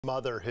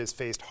Mother has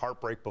faced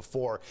heartbreak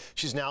before.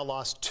 She's now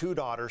lost 2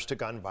 daughters to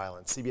gun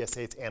violence. CBS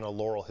 8's Anna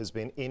Laurel has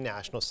been in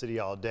National City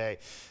all day.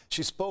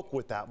 She spoke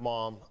with that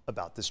mom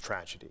about this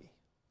tragedy.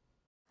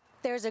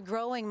 There's a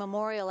growing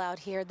memorial out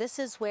here. This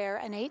is where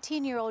an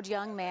 18-year-old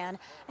young man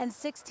and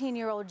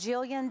 16-year-old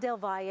Gillian Del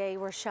Valle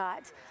were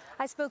shot.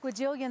 I spoke with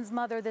Gillian's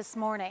mother this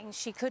morning.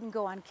 She couldn't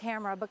go on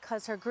camera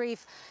because her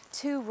grief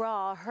too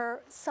raw,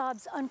 her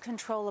sobs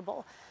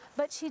uncontrollable.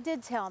 But she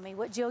did tell me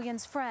what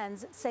Gillian's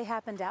friends say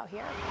happened out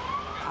here.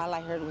 All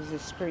I heard was the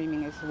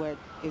screaming is what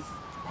is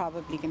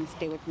probably going to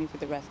stay with me for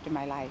the rest of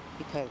my life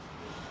because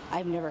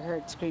I've never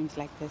heard screams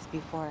like this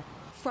before.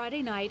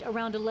 Friday night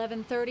around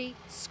 11:30,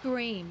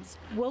 screams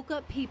woke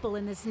up people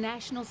in this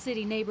National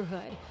City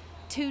neighborhood.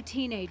 2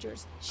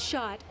 teenagers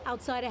shot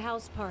outside a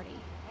house party.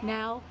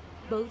 Now,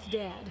 both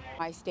dead.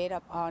 I stayed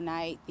up all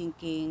night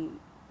thinking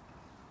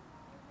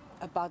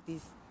about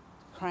these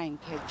crying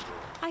kids.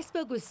 I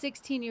spoke with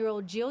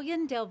 16-year-old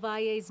Gillian Del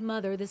Valle's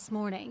mother this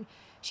morning.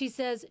 She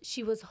says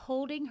she was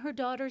holding her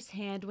daughter's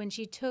hand when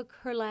she took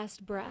her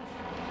last breath.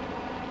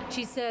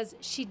 She says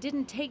she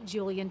didn't take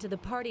Gillian to the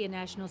party in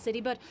National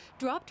City, but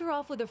dropped her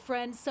off with a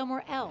friend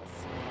somewhere else.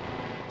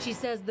 She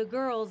says the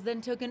girls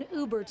then took an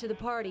Uber to the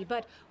party,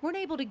 but weren't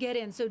able to get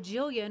in, so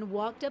Gillian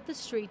walked up the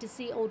street to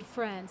see old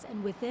friends,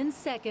 and within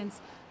seconds,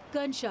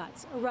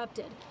 gunshots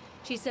erupted.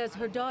 She says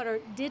her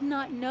daughter did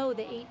not know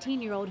the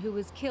 18-year-old who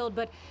was killed,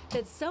 but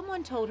that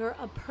someone told her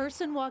a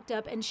person walked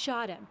up and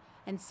shot him,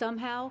 and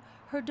somehow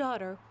her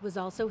daughter was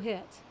also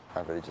hit.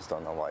 I really just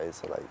don't know why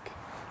it's like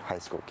high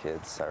school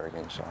kids that are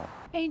getting shot.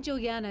 Angel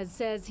Yanez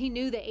says he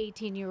knew the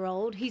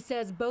 18-year-old. He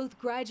says both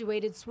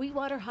graduated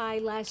Sweetwater High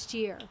last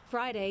year.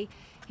 Friday,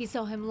 he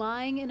saw him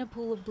lying in a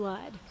pool of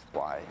blood.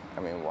 Why?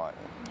 I mean, why?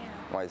 Yeah.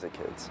 Why is it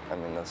kids? I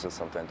mean, that's just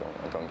something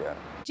I don't get.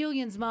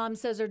 Gillian's mom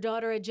says her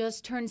daughter had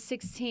just turned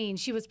 16.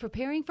 She was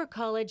preparing for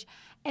college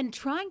and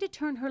trying to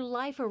turn her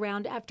life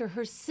around after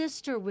her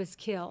sister was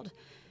killed.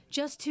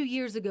 Just 2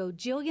 years ago,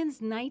 Gillian's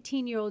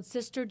 19-year-old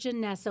sister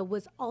Janessa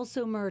was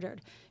also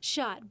murdered,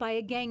 shot by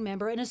a gang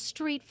member in a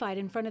street fight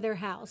in front of their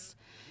house.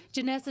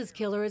 Janessa's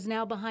killer is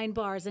now behind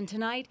bars, and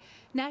tonight,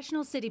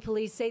 National City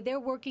Police say they're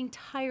working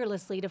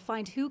tirelessly to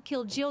find who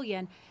killed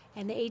Gillian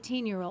and the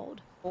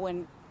 18-year-old.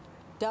 When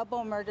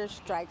double murder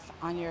strikes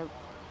on your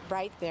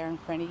right there in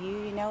front of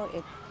you, you know,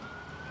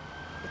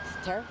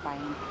 it's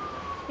terrifying.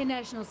 In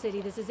National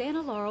City, this is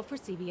Anna Laurel for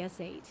CBS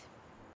 8.